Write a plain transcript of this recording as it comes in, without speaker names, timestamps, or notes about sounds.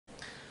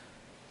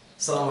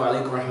Assalamu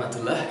alaikum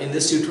warahmatullah. In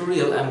this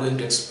tutorial, I'm going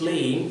to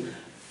explain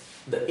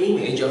the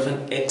image of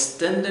an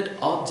extended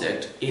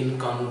object in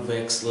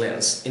convex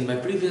lens. In my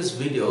previous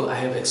video, I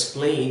have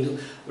explained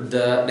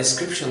the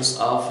descriptions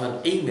of an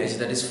image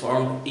that is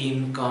formed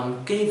in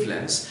concave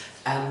lens,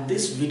 and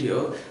this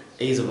video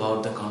is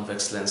about the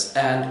convex lens.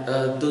 And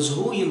those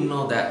who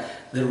know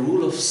that the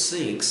rule of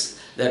 6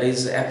 that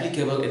is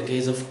applicable in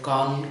case of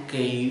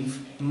concave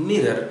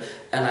mirror,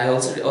 and I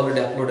also already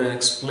uploaded and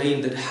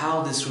explained that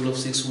how this rule of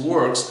 6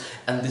 works,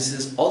 and this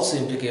is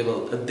also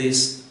applicable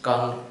this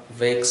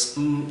convex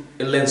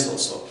lens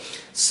also.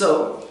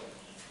 So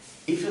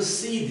if you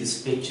see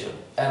this picture,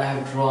 and I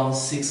have drawn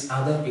 6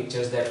 other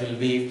pictures that will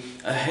be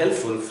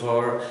helpful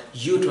for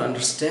you to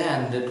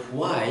understand that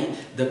why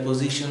the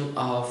position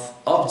of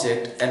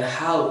object and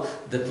how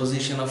the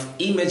position of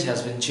image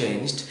has been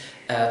changed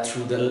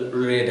through the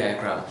ray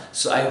diagram.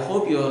 So I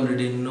hope you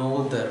already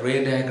know the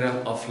ray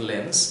diagram of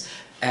lens,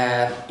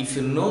 and if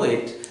you know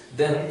it,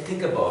 then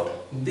think about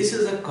this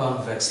is a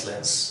convex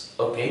lens.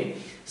 Okay,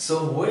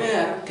 so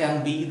where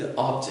can be the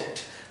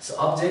object? So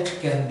object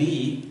can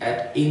be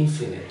at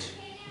infinite.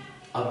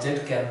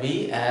 Object can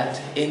be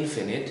at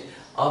infinite.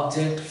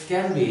 Object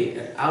can be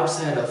at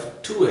outside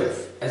of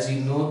 2f. As you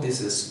know, this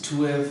is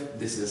 2f,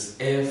 this is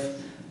f,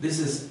 this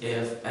is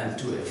f, and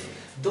 2f.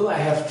 Though I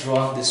have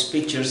drawn these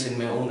pictures in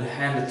my own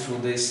hand through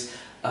this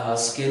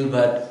scale,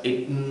 but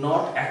it's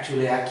not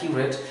actually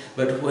accurate.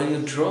 But when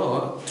you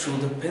draw through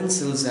the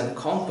pencils and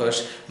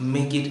compass,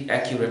 make it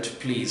accurate,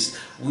 please.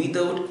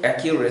 Without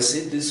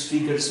accuracy, these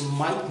figures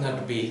might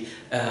not be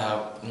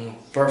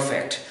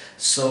perfect.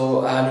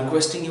 So I'm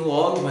requesting you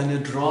all, when you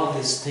draw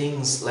these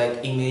things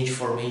like image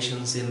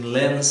formations in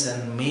lens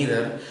and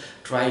mirror,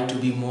 try to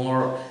be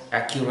more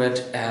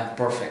accurate and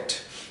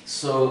perfect.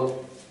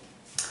 So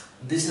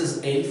this is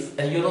f,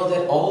 and you know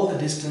that all the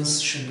distance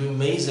should be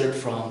measured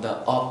from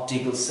the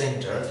optical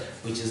center,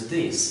 which is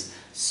this.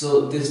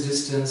 So this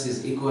distance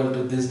is equal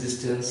to this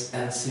distance,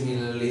 and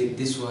similarly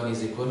this one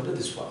is equal to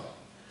this one.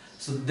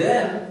 So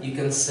then you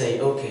can say,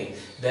 okay,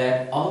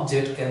 that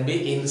object can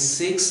be in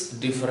 6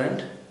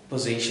 different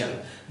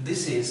positions.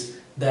 This is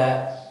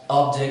the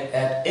object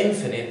at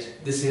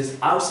infinite, this is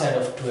outside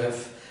of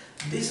 2f,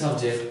 this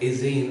object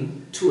is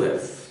in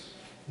 2f.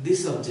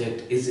 This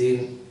object is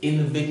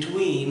in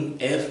between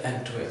f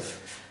and 2f.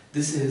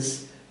 This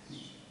is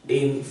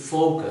in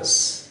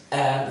focus,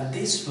 and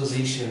this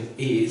position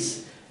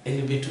is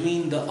in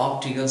between the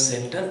optical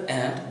center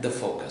and the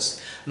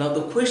focus. Now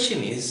the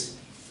question is,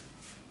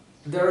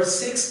 there are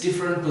 6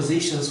 different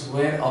positions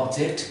where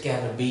object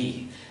can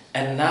be,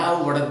 and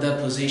now what are the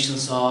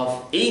positions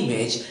of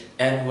image,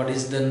 and what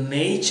is the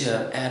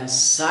nature and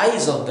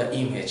size of the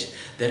image?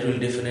 That will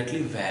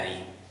definitely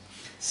vary.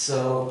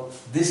 So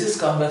this is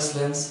convex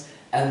lens,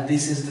 and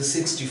this is the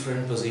 6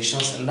 different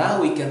positions, and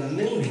now we can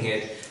naming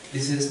it.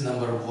 This is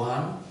number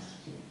 1,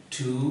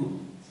 2,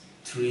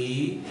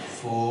 3,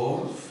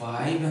 4,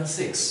 5, and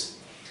 6.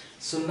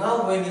 So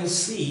now when you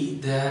see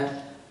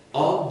that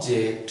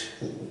object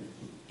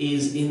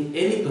is in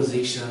any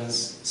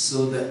positions,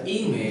 so the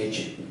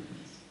image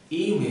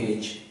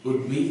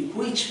would be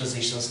which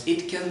positions?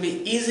 It can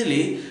be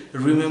easily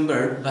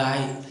remembered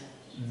by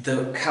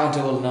the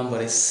countable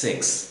number is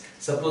 6.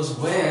 Suppose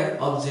where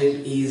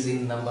object is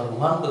in number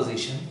 1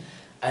 position,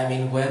 I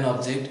mean when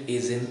object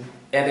is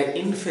at an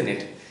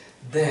infinite,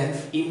 then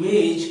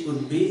image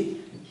would be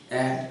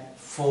at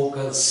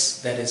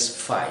focus, that is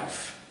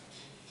 5.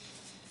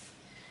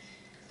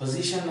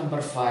 Position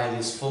number 5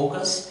 is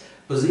focus,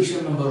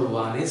 position number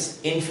 1 is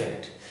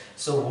infinite.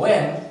 So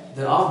when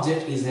the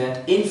object is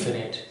at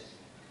infinite,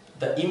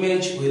 the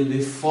image will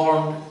be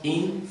formed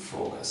in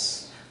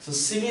focus. So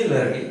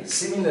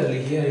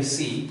similarly here you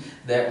see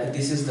that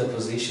this is the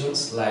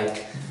positions,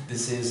 like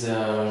this is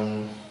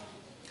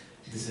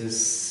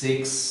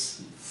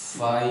 6,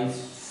 5,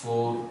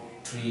 4,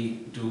 3,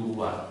 2,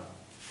 1.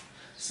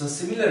 So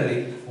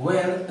similarly,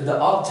 when the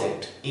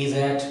object is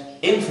at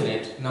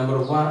infinite, number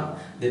 1,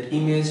 that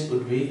image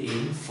would be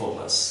in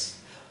focus.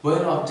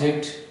 When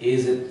object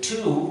is at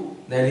 2,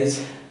 that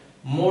is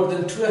more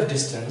than 2f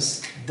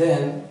distance,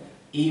 then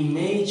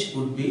image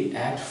would be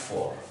at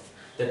 4.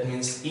 That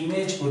means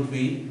image would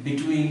be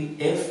between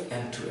f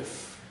and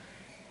 2f.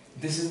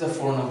 This is the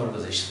 4 number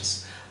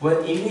positions.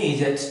 When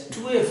image at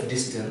 2f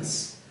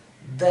distance,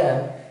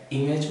 then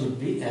image would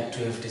be at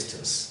 2f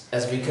distance,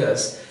 as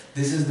because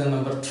this is the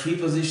number 3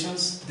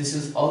 positions, this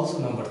is also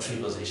number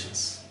 3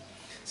 positions.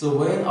 So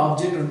when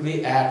object would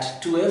be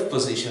at 2f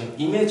position,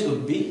 image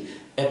would be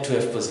at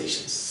 2f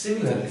positions.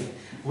 Similarly,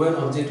 when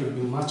object would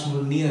be much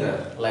more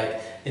nearer, like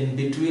in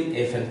between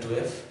f and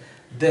 2f,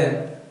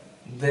 then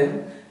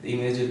the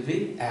image would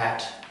be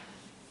at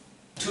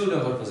 2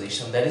 number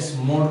position, that is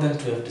more than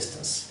 2f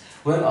distance.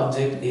 When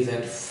object is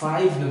at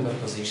 5 number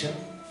position,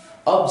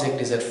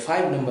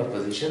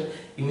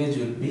 image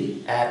would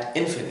be at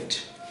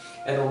infinite.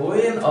 And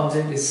when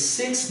object is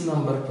 6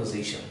 number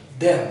position,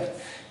 then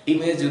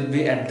image would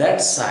be at that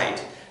side.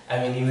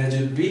 Image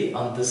would be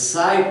on the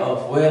side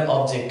of where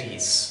object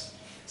is.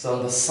 So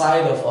on the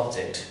side of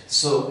object.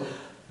 So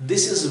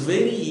This is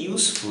very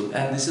useful,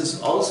 and this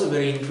is also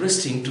very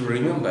interesting to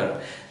remember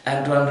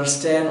and to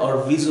understand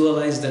or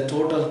visualize the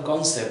total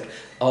concept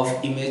of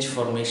image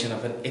formation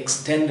of an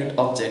extended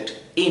object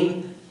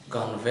in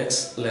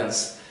convex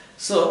lens.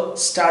 So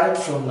started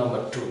from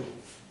number 2,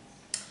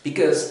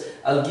 because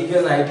I'll give you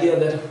an idea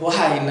that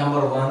why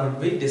number 1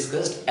 would be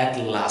discussed at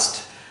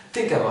last.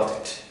 Think about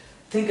it.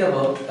 Think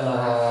about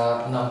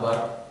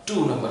number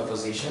 2 number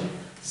position.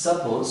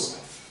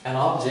 Suppose an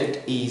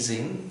object is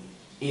in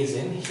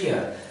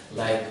here,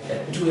 like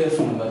at 2f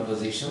number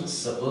position.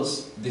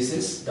 Suppose this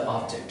is the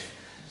object.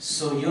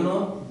 So you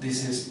know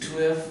this is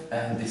 2f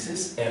and this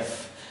is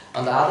f.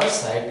 On the other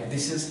side,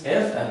 this is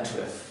f and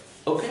 2f.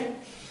 Okay?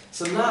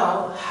 So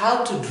now,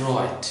 how to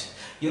draw it?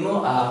 You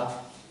know, a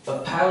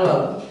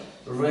parallel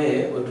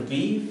ray would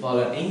be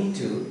fallen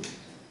into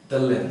the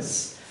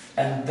lens,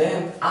 and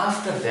then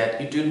after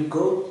that it will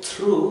go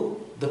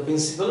through the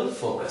principal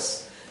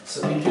focus.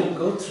 So it will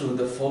go through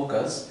the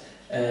focus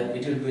and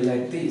it will be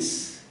like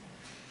this.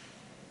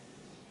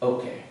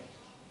 Okay.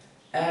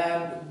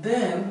 And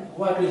then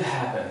what will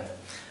happen?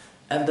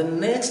 At the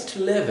next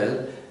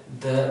level,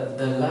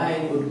 the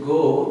line would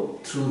go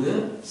through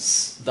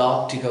the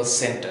optical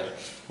center.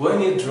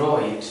 When you draw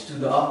it to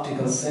the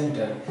optical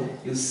center,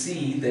 you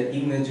see the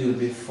image will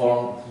be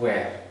formed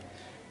where?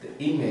 The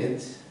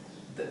image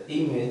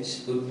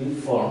will be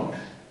formed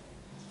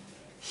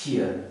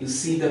here. You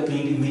see the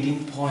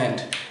meeting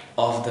point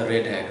of the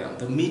ray diagram.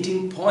 The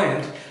meeting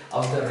point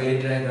of the ray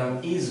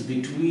diagram is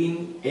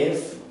between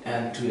f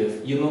and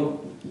 2f. You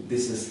know,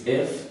 this is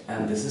f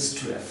and this is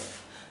 2f.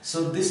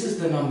 So this is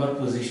the number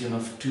position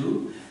of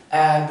 2,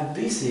 and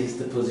this is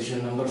the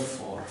position number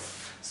 4.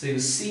 So you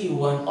see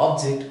one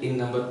object in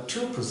number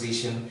 2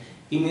 position,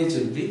 image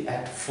will be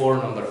at 4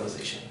 number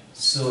position.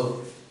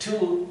 So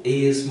 2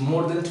 is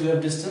more than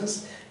 2f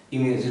distance,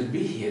 image will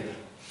be here.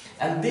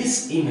 And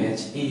this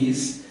image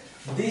is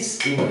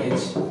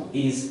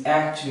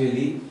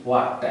actually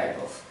what type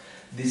of?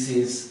 This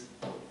is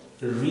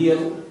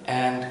real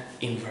and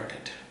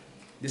inverted.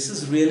 This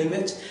is real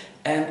image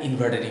and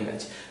inverted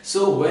image.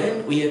 So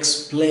when we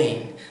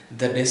explain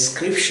the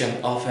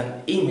description of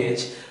an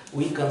image,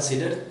 we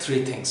consider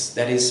 3 things,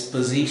 that is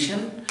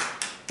position,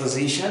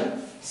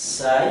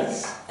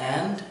 size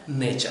and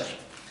nature.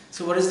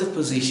 So what is the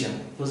position?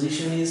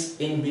 Position is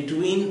in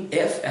between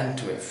f and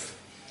 2f.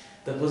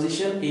 The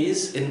position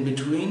is in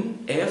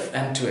between f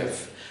and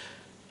 2f.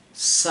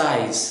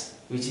 Size,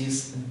 which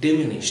is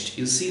diminished.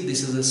 You see,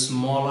 this is a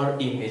smaller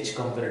image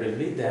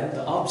comparatively than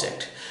the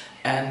object.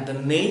 And the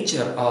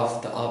nature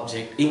of the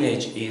object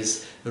image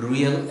is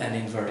real and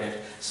inverted.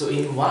 So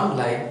in one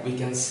line we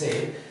can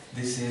say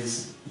this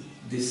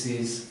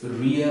is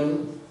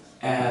real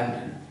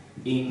and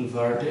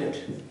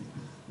inverted,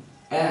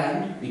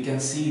 and we can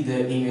see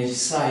the image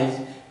size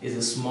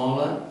is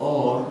smaller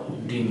or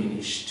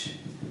diminished.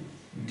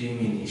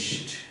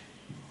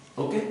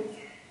 Okay,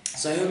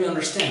 so I hope you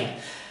understand.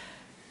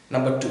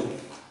 Number 2.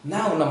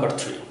 Now number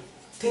 3.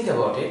 Think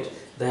about it,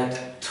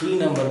 that 3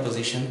 number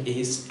position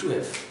is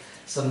 2f.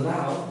 So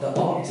now the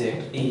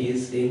object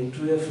is in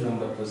 2f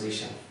number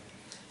position.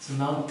 So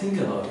now think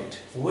about it,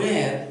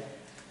 where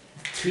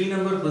 3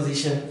 number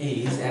position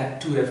is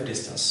at 2f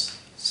distance.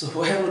 So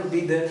where would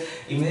be the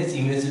image?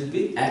 Image would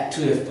be at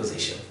 2f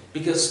position,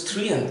 because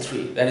 3 and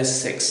 3, that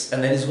is 6,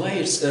 and that is why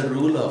it's a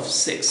rule of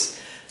 6.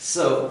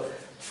 So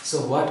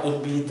what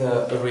would be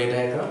the ray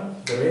diagram?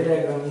 The ray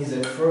diagram is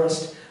at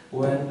first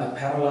when a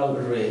parallel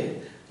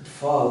ray would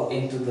fall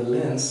into the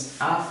lens.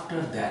 After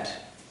that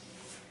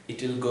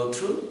it will go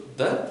through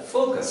the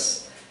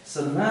focus.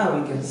 So now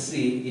we can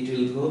see it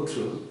will go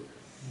through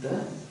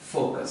the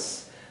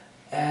focus,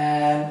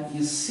 and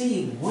you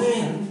see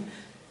when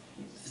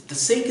the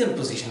second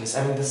position is,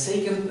 the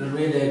second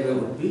ray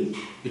diagram would be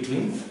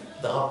between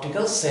the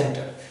optical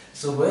center.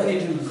 So when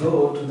it will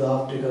go to the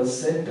optical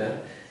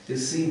center, you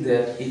see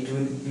that it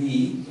will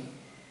be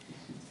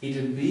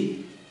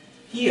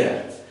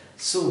here.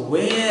 So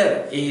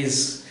where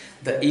is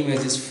the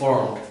image is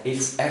formed?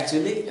 It's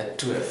actually at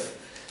 2f.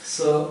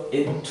 So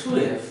in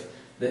 2f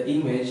the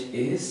image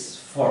is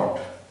formed.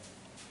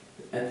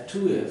 At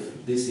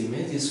 2f this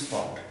image is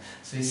formed.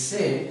 So we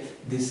say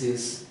this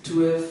is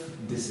 2f,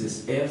 this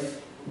is f,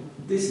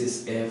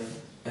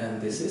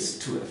 and this is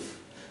 2f.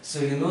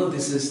 So you know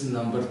this is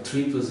number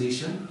 3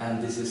 position,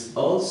 and this is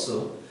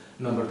also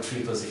number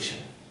 3 position.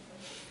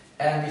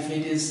 And if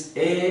it is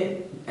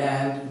A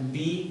and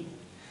B,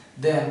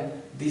 then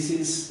this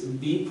is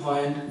B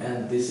point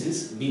and this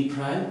is B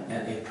prime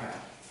and A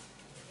prime.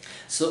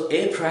 So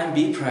A prime,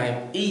 B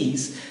prime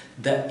is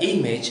the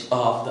image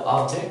of the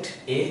object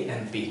A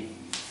and B.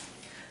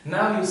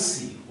 Now you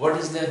see what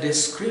is the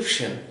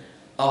description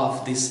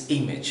of this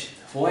image,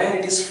 where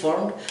it is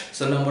formed.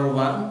 So number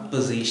 1,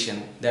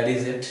 position, that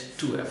is at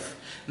 2f.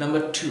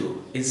 Number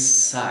 2 is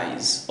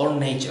size or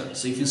nature.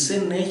 So if you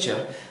say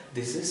nature,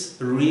 this is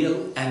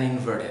real and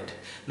inverted.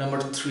 Number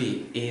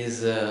 3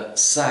 is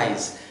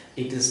size.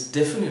 It is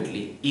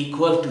definitely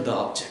equal to the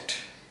object.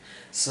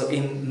 So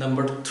in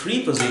number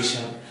 3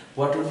 position,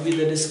 What would be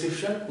the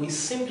description? We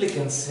simply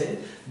can say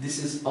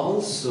this is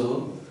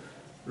also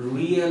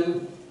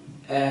real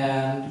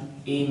and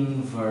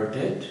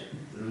inverted,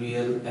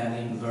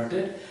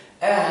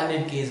 and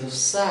in case of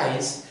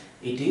size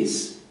it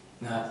is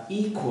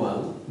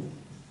equal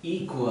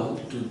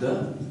to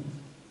the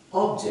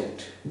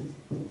object,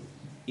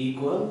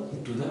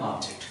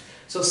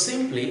 So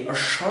simply or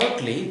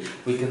shortly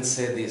we can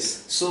say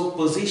this. So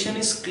position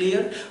is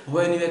clear.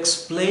 When you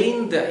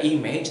explain the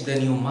image,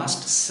 then you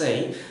must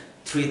say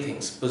three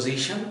things: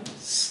 position,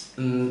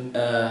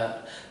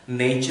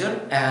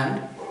 nature,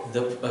 and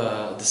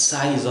the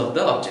size of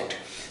the object.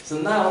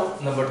 So now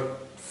number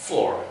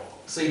 4.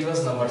 So it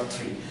was number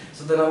 3.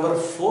 So the number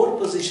 4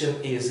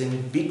 position is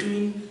in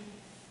between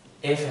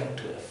F and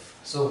 2F.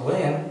 So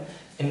when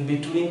in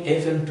between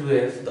F and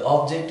 2F the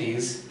object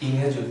is,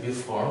 image will be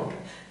formed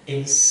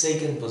in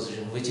second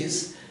position, which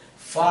is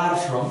far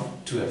from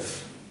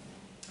 2F.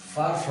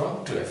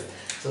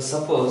 So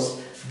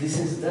suppose this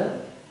is the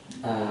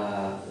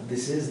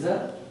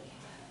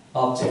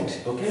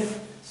object. Okay.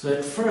 So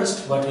at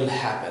first what will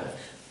happen?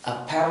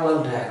 A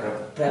parallel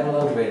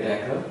ray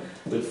diagram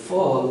will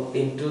fall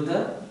into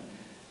the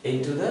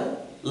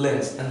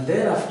lens, and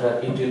thereafter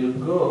it will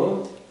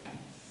go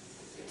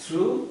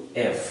through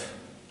F,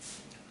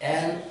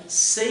 and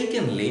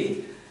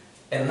secondly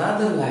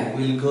another line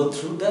will go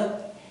through the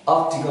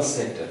optical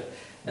center,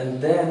 and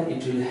then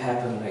it will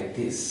happen like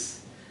this.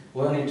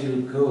 When it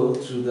will go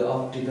through the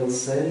optical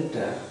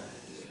center,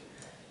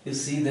 you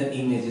see the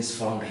image is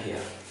formed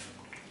here.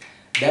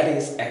 That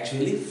is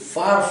actually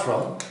far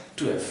from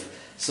 2F.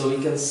 So we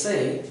can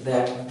say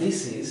that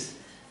this is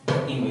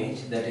the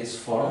image that is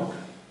formed,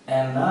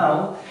 and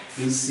now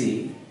you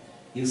see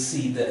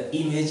the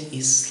image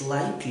is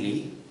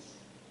slightly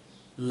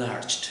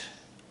enlarged.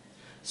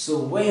 So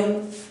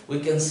when we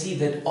can see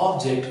that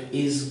object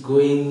is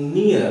going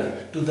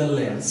near to the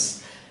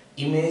lens,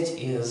 image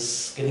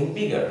is getting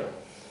bigger.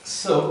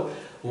 So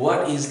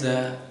what is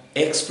the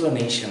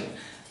explanation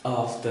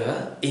of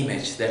the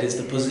image? That is,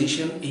 the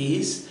position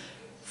is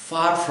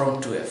far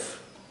from 2F.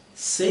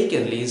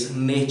 Secondly is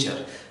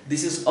nature.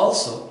 This is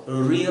also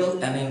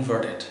real and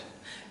inverted,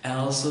 and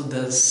also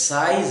the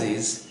size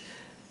is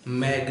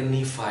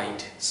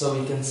magnified. So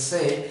we can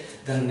say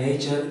the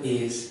nature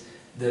is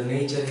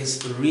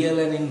real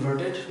and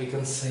inverted. We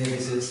can say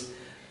this is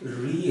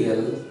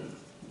real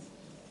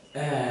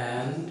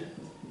and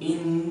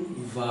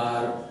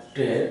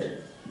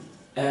inverted,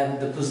 and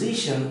the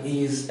position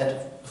is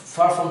at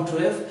far from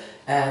 2F,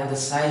 and the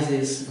size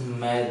is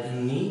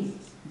magnified.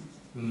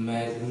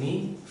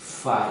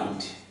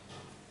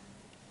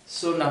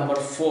 So number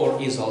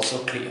 4 is also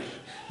clear.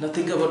 Now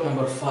think about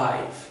number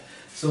 5.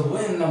 So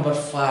when number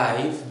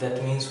 5,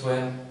 that means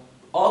when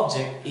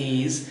object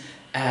is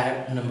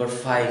at number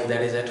 5,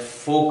 that is at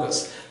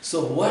focus.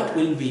 So what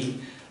will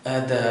be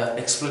the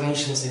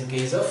explanations in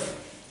case of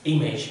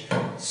image?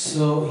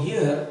 So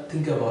here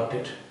think about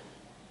it.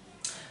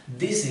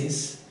 This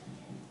is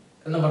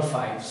number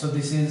 5. So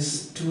this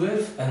is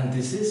 2F and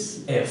this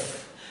is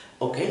F.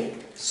 Okay.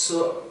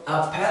 So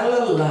a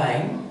parallel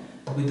line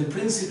with the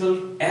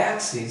principal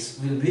axis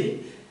will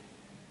be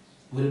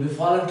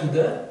fallen to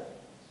the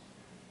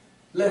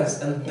lens,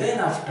 and then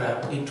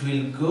after it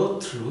will go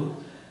through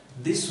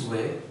this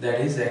way, that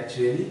is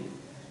actually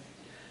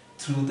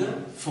through the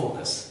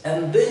focus,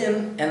 and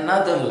then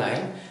another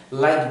line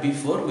like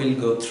before will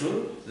go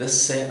through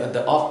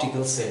the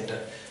optical center.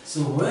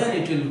 So when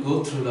it will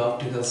go through the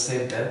optical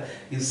center,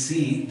 you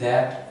see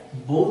that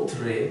both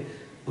rays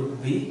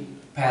would be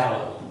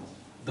parallel.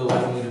 Though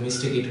I made a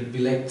mistake, it would be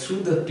like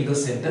through the optical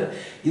center.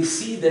 You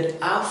see that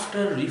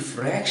after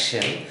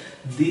refraction,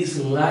 this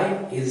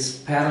line is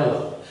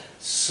parallel,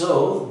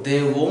 so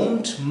they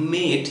won't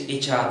meet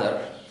each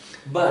other,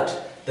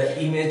 but the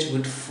image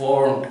would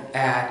form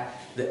at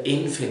the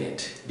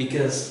infinite,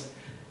 because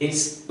it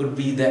would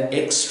be the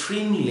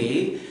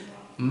extremely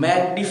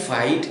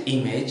magnified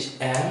image,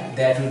 and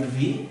that would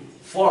be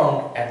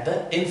formed at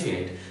the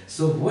infinite.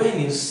 So when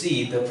you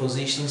see the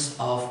positions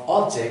of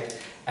object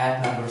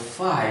at number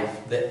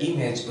 5, the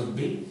image would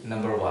be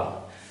number 1.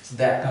 So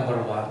that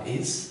number 1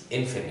 is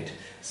infinite.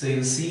 So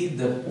you see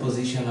the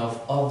position of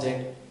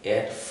object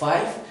at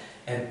 5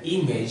 and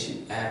image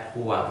at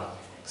 1.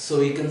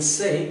 So you can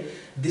say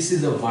this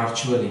is a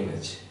virtual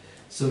image.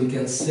 So we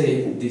can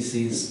say this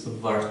is a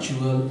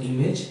virtual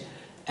image,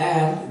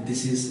 and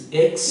this is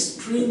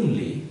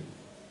extremely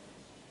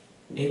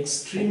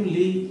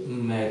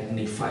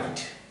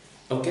magnified.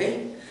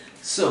 Okay?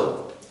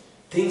 So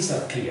things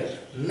are clear.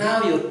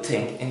 Now you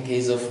think in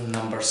case of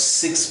number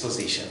 6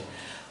 position.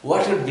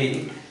 What would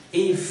be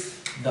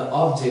if the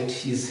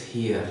object is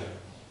here?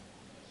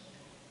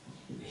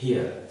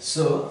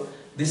 So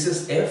this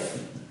is F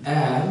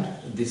and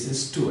this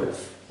is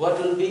 2F. What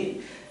will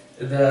be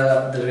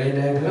the ray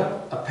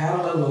diagram? A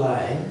parallel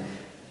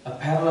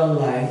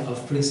line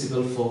of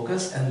principal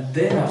focus, and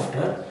then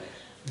after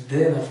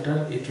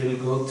it will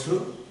go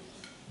through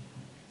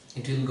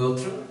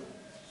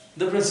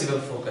the principal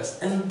focus,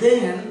 and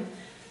then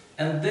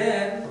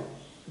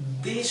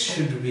this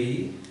should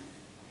be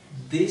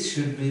this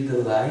should be the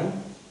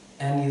line,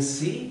 and you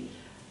see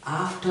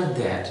after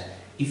that,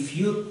 if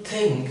you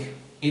think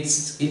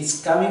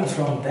it's coming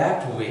from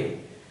that way,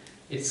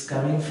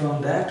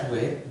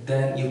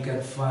 then you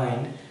can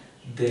find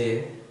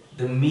they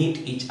meet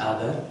each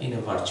other in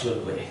a virtual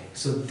way.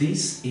 So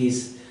this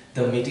is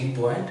the meeting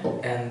point,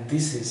 and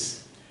this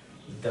is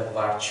the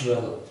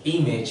virtual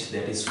image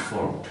that is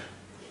formed.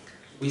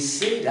 We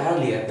said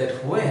earlier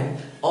that when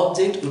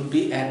object would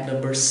be at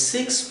number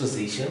 6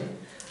 position,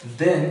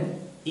 then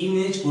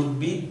image would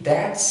be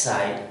that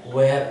side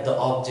where the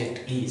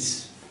object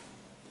is.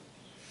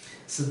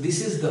 So this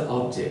is the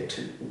object.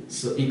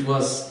 So it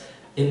was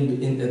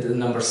in the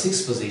number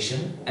 6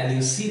 position, and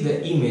you see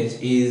the image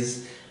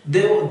is,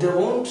 they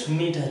won't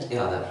meet each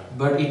other,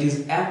 but it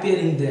is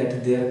appearing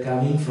that they are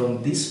coming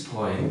from this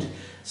point.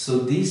 So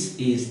this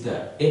is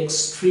the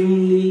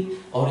extremely,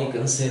 or you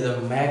can say the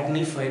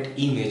magnified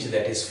image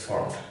that is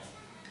formed.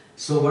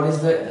 So what is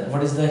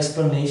the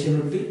explanation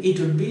would be? It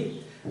would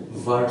be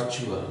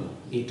virtual.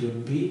 It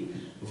would be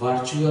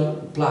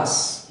virtual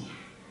plus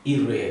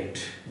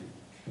erect,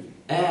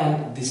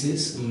 and this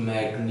is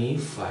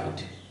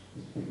magnified.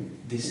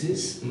 This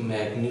is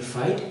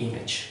magnified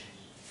image.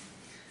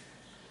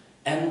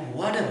 And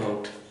what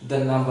about the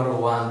number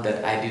 1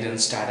 that I didn't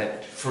start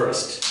at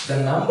first? The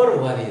number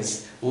 1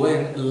 is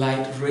when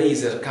light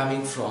rays are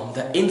coming from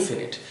the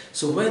infinite.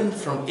 So when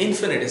from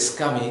infinite is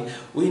coming,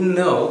 we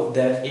know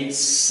that it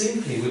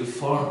simply will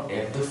form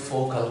at the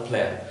focal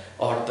plane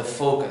or the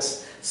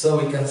focus. So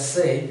we can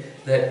say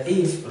that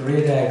if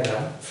ray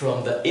diagram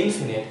from the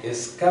infinite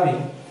is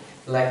coming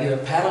like a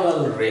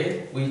parallel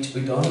ray, which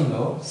we don't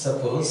know,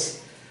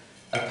 suppose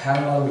a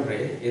parallel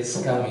ray is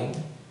coming,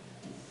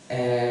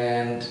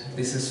 and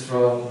this is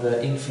from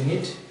the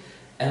infinite,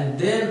 and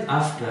then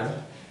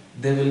after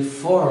they will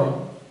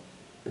form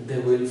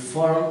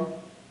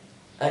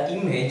an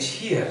image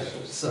here.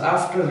 So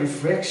after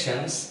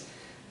refractions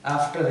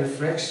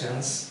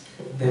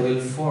they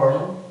will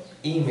form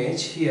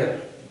image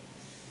here.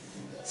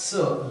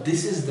 So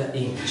this is the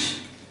image.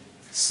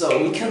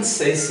 So we can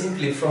say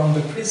simply from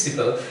the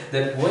principle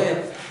that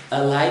when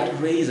a light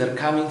rays are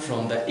coming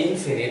from the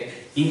infinite,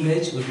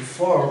 image will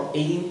form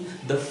in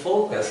the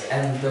focus,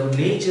 and the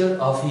nature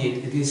of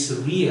it is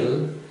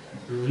real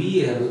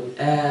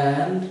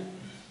and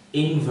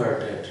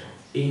inverted,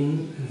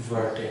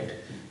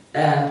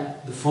 and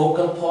the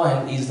focal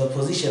point is the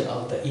position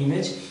of the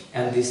image,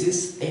 and this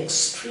is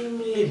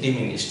extremely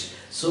diminished.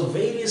 So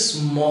very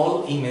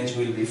small image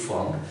will be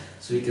formed.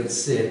 So we can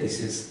say this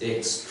is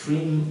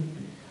extremely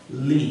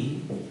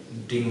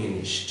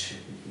diminished.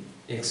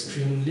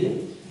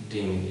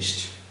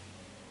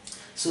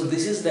 So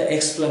this is the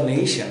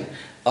explanation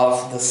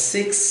of the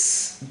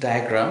 6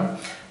 diagram.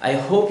 I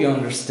hope you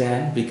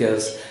understand,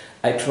 because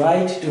I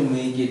tried to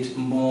make it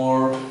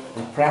more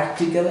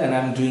practical, and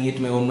I'm doing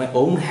it on my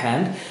own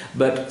hand,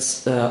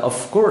 but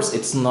of course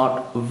it's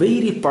not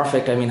very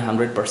perfect, I mean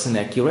 100%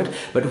 accurate,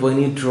 but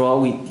when you draw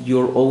with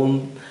your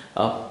own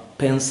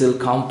pencil,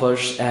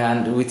 compass,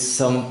 and with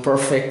some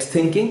perfect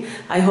thinking,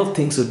 I hope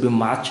things would be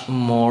much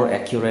more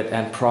accurate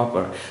and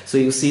proper. So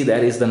you see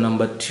that is the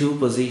number 2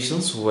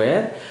 positions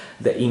where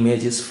the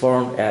image is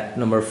formed at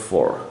number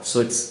 4. So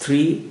it's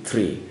 3,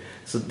 3.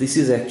 So this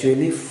is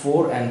actually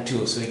 4 and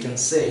 2. So we can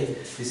say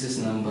this is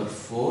number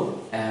 4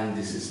 and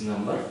this is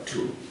number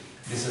 2.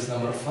 This is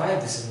number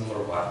 5, this is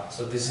number 1.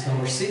 So this is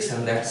number 6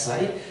 and that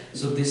side.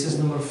 So this is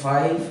number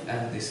 5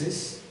 and this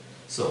is,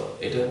 so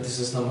this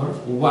is number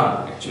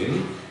 1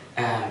 actually,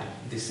 and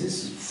this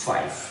is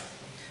 5.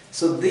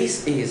 So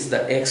this is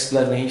the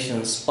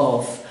explanations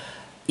of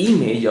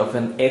image of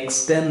an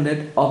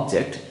extended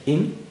object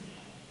in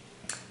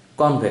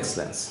convex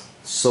lens.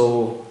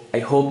 So I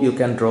hope you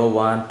can draw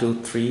 1,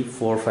 2, 3,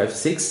 4, 5,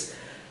 6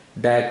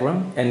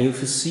 diagram, and if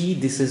you see,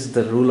 this is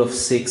the rule of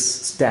 6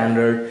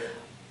 standard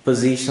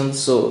position.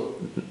 So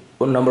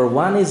number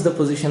 1 is the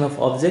position of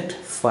object,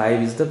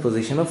 5 is the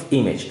position of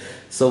image.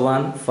 So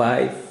 1,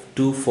 5,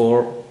 2,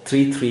 4,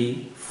 3,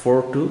 3,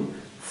 4, 2,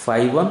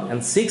 5, 1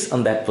 and 6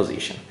 on that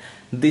position.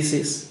 This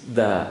is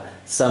the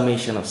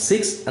summation of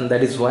 6, and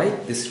that is why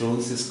this rule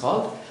is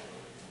called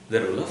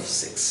the rule of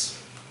 6.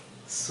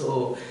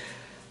 So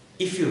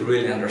if you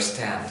really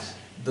understand,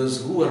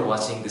 those who are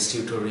watching this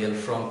tutorial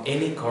from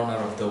any corner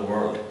of the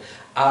world,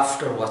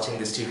 after watching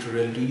this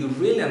tutorial, do you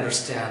really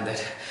understand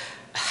that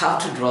how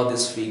to draw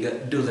this figure?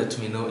 Do let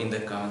me know in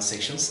the comment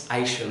sections.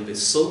 I shall be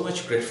so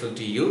much grateful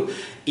to you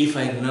if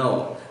I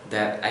know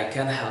that I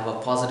can have a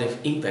positive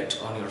impact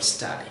on your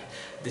study.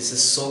 This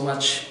is so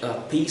much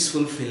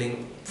peaceful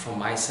feeling from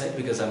my side,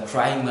 because I'm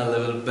trying my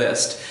level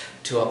best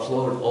to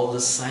upload all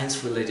the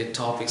science related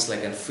topics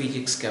like in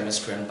physics,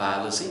 chemistry and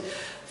biology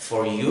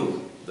for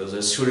you. Those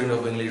are students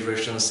of English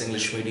versions,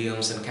 English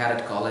mediums and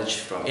Cadet college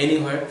from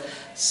anywhere.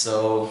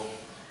 So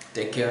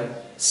take care,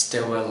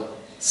 stay well,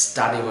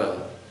 study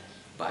well.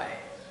 Bye.